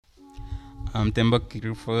I'm Tembo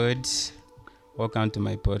Clifford. Welcome to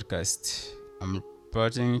my podcast. I'm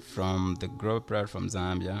reporting from the Grow Proud from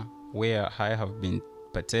Zambia, where I have been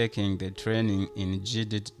partaking the training in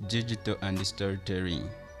digital and storytelling.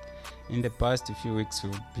 In the past few weeks,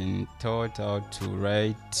 we've been taught how to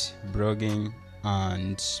write, blogging,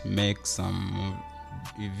 and make some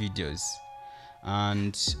videos.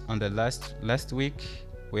 And on the last week,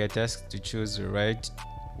 we are tasked to choose the right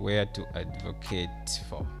where to advocate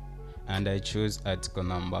for, and I choose article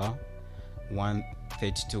number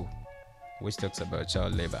 132, which talks about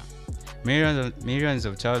child labor. Millions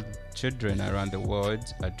of children around the world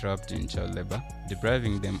are trapped in child labor,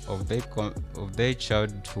 depriving them of their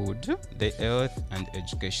childhood, their health and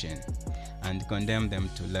education, and condemn them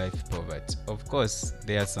to life poverty. Of course,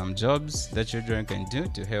 there are some jobs that children can do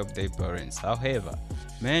to help their parents. However,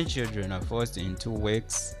 many children are forced into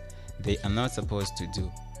works they are not supposed to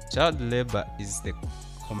do. Child labor is the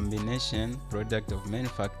combination product of many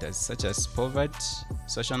factors such as poverty,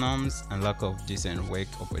 social norms, and lack of decent work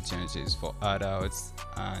opportunities for adults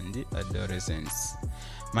and adolescents.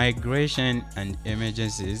 Migration and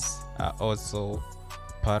emergencies are also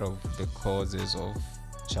part of the causes of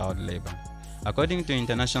child labor. According to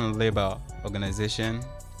International Labour Organization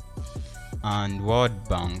and World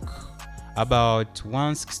Bank, about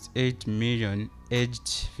 168 million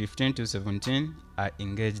aged 15 to 17 are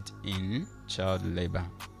engaged in child labor.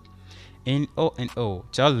 In O&O,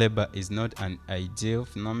 child labor is not an ideal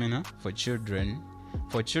phenomenon for children.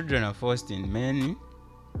 For children are forced in many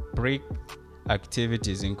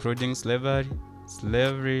activities, including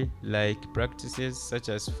slavery-like practices such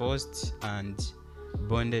as forced and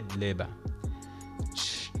bonded labor,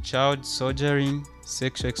 child soldering,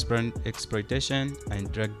 sexual exploitation,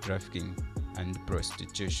 and drug trafficking and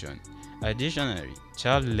prostitution. Additionally,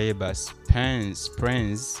 child labor spans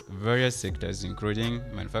various sectors including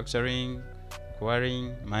manufacturing,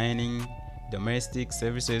 quarrying, mining, domestic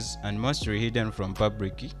services, and mostly hidden from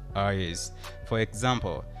public areas. For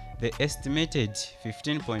example, the estimated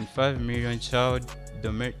 15.5 million child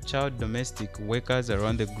domestic workers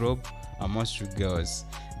around the globe are mostly girls.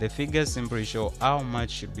 The figures simply show how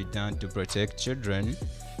much should be done to protect children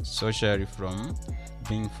socially from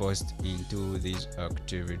being forced into these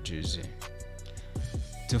activities.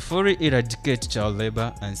 To fully eradicate child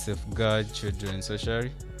labor and safeguard children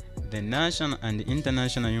socially, the national and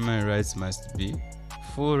international human rights must be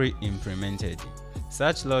fully implemented.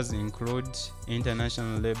 Such laws include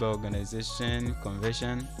International Labour Organization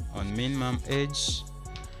Convention on Minimum Age,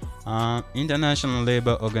 International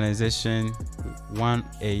Labour Organization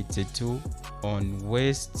 182 on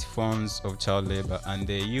Waste Forms of Child Labor, and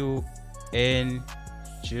the UN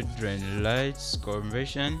Children's Rights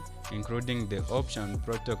Convention, including the Option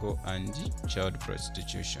Protocol and child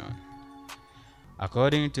prostitution.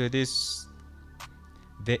 According to this,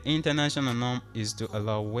 the international norm is to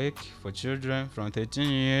allow work for children from 13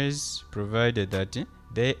 years, provided that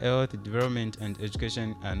their health, development, and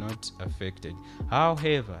education are not affected.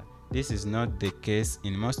 However, this is not the case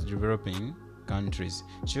in most developing countries.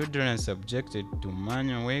 Children are subjected to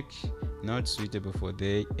manual work not suitable for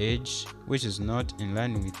their age, which is not in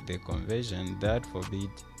line with the convention that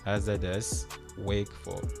forbids hazardous work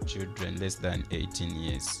for children less than 18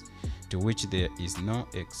 years, to which there is no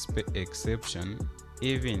exception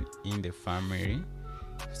even in the family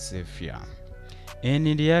sphere. In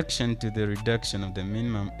reaction to the reduction of the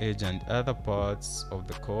minimum age and other parts of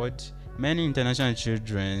the code, many international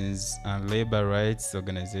children's and labor rights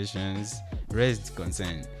organizations raised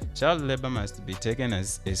concern. Child labor must be taken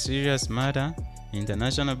as a serious matter.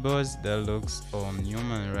 International boards that looks on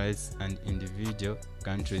human rights and individual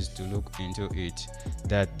countries to look into it,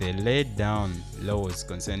 that they laid down laws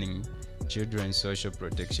concerning children's social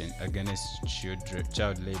protection against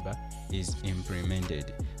child labor is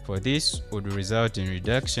implemented. For this would result in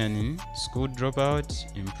reduction in school dropout,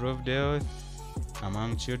 improved health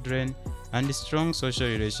among children, and strong social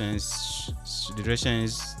relations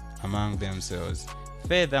among themselves.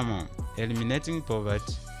 Furthermore, eliminating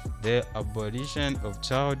poverty, the abolition of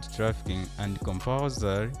child trafficking, and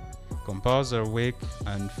compulsory work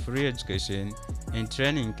and free education and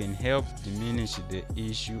training can help diminish the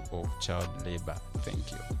issue of child labor.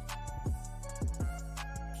 Thank you.